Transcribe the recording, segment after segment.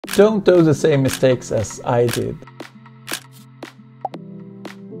Don't do the same mistakes as I did.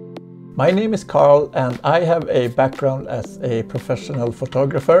 My name is Carl and I have a background as a professional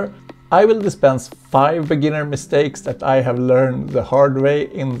photographer. I will dispense 5 beginner mistakes that I have learned the hard way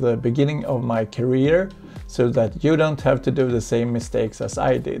in the beginning of my career, so that you don't have to do the same mistakes as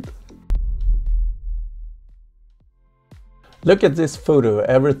I did. Look at this photo,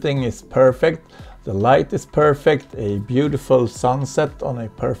 everything is perfect. The light is perfect, a beautiful sunset on a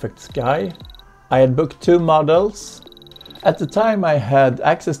perfect sky. I had booked 2 models. At the time I had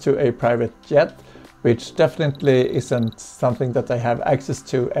access to a private jet, which definitely isn't something that I have access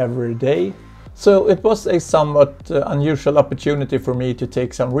to every day. So it was a somewhat unusual opportunity for me to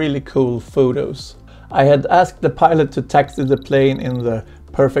take some really cool photos. I had asked the pilot to taxi the plane in the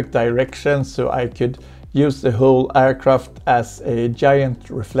perfect direction so I could use the whole aircraft as a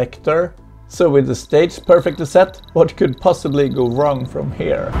giant reflector. So with the stage perfectly set, what could possibly go wrong from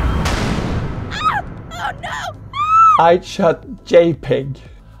here? Ah! Oh no! I shot JPEG.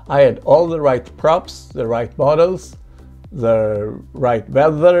 I had all the right props, the right models, the right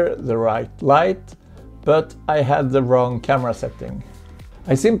weather, the right light, but I had the wrong camera setting.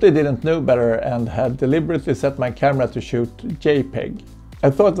 I simply didn't know better and had deliberately set my camera to shoot JPEG. I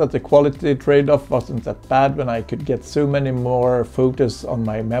thought that the quality trade-off wasn't that bad when I could get so many more photos on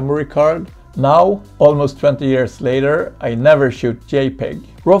my memory card. Now, almost 20 years later, I never shoot JPEG.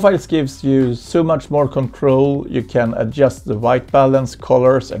 RAW files gives you so much more control, you can adjust the white balance,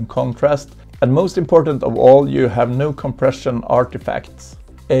 colors and contrast, and most important of all, you have no compression artifacts.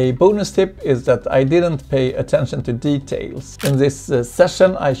 A bonus tip is that I didn't pay attention to details. In this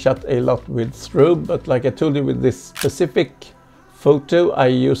session I shot a lot with strobe, but like I told you, with this specific photo I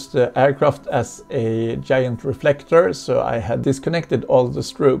used the aircraft as a giant reflector, so I had disconnected all the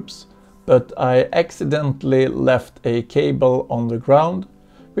strobes. But I accidentally left a cable on the ground,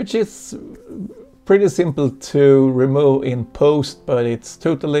 which is pretty simple to remove in post, but it's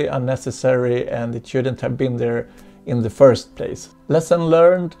totally unnecessary and it shouldn't have been there in the first place. Lesson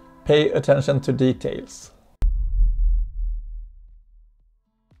learned: pay attention to details.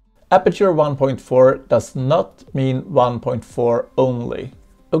 Aperture 1.4 does not mean 1.4 only.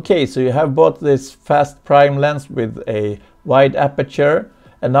 Okay, so you have bought this fast prime lens with a wide aperture,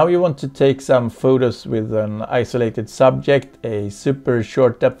 and now you want to take some photos with an isolated subject, a super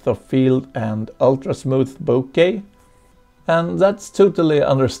short depth of field and ultra smooth bokeh. And that's totally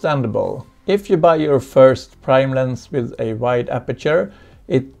understandable. If you buy your first prime lens with a wide aperture,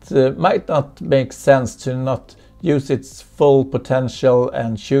 it might not make sense to not use its full potential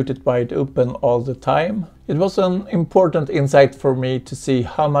and shoot it wide open all the time. It was an important insight for me to see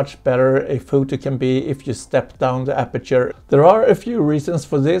how much better a photo can be if you step down the aperture. There are a few reasons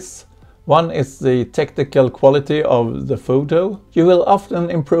for this. One is the technical quality of the photo. You will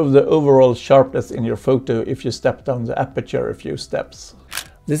often improve the overall sharpness in your photo if you step down the aperture a few steps.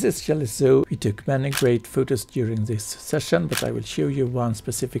 This is Shelley Sue. We took many great photos during this session, but I will show you one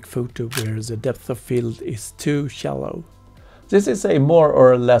specific photo where the depth of field is too shallow. This is a more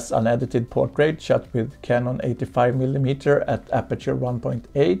or less unedited portrait shot with Canon 85mm at aperture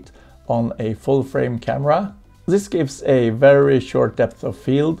 1.8 on a full frame camera. This gives a very short depth of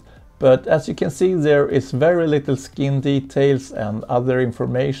field, but as you can see there is very little skin details and other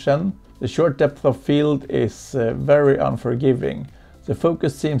information. The short depth of field is very unforgiving. The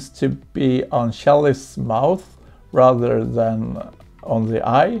focus seems to be on Shelley's mouth rather than on the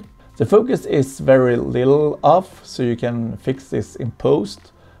eye. The focus is very little off, so you can fix this in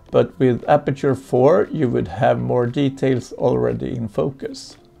post, but with Aperture 4 you would have more details already in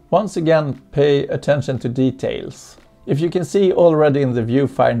focus. Once again, pay attention to details. If you can see already in the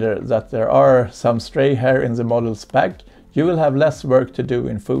viewfinder that there are some stray hair in the model's back, you will have less work to do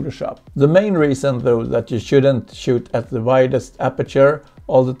in Photoshop. The main reason though that you shouldn't shoot at the widest aperture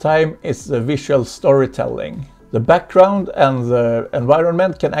all the time is the visual storytelling. The background and the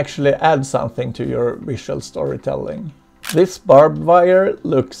environment can actually add something to your visual storytelling. This barbed wire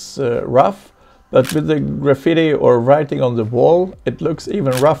looks rough, but with the graffiti or writing on the wall, it looks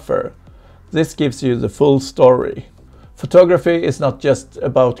even rougher. This gives you the full story. Photography is not just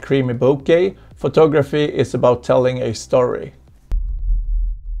about creamy bokeh, photography is about telling a story.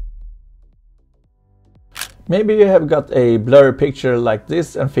 Maybe you have got a blurry picture like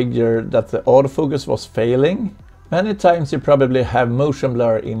this and figure that the autofocus was failing. Many times you probably have motion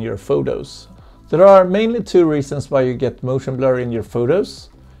blur in your photos. There are mainly 2 reasons why you get motion blur in your photos.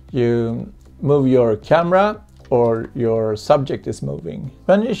 You move your camera or your subject is moving.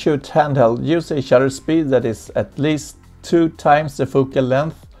 When you shoot handheld, use a shutter speed that is at least 2 times the focal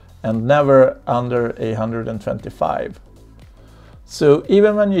length and never under 125. So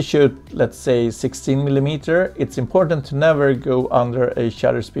even when you shoot, let's say 16mm, it's important to never go under a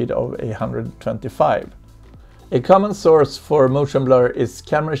shutter speed of 125. A common source for motion blur is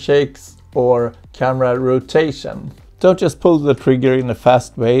camera shakes or camera rotation. Don't just pull the trigger in a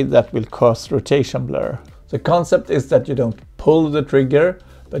fast way, that will cause rotation blur. The concept is that you don't pull the trigger,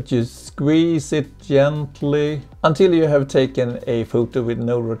 but you squeeze it gently until you have taken a photo with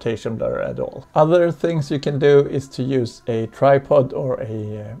no rotation blur at all. Other things you can do is to use a tripod or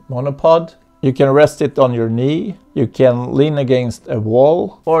a monopod. You can rest it on your knee, you can lean against a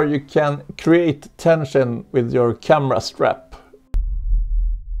wall, or you can create tension with your camera strap.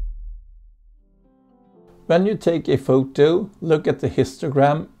 When you take a photo, look at the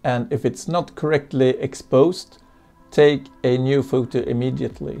histogram, and if it's not correctly exposed, take a new photo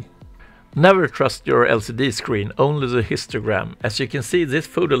immediately. Never trust your LCD screen, only the histogram. As you can see, this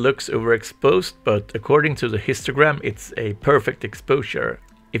photo looks overexposed, but according to the histogram, it's a perfect exposure.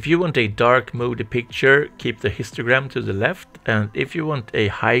 If you want a dark, moody picture, keep the histogram to the left, and if you want a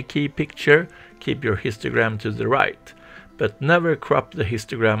high-key picture, keep your histogram to the right. But never crop the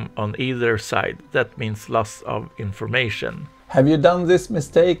histogram on either side, that means loss of information. Have you done this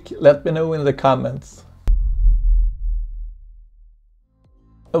mistake? Let me know in the comments.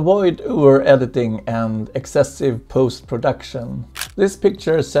 Avoid over-editing and excessive post-production. This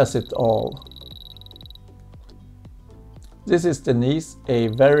picture says it all. This is Denise, a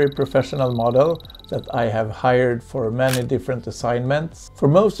very professional model that I have hired for many different assignments. For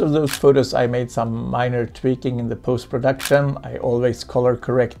most of those photos I made some minor tweaking in the post-production. I always color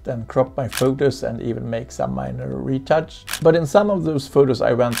correct and crop my photos and even make some minor retouch. But in some of those photos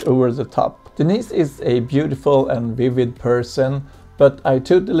I went over the top. Denise is a beautiful and vivid person, but I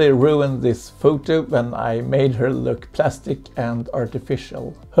totally ruined this photo when I made her look plastic and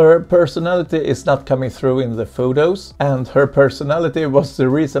artificial. Her personality is not coming through in the photos, and her personality was the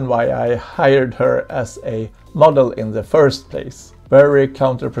reason why I hired her as a model in the first place. Very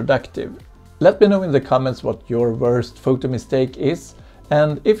counterproductive. Let me know in the comments what your worst photo mistake is,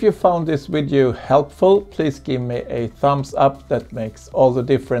 and if you found this video helpful, please give me a thumbs up. That makes all the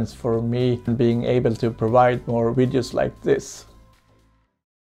difference for me being able to provide more videos like this.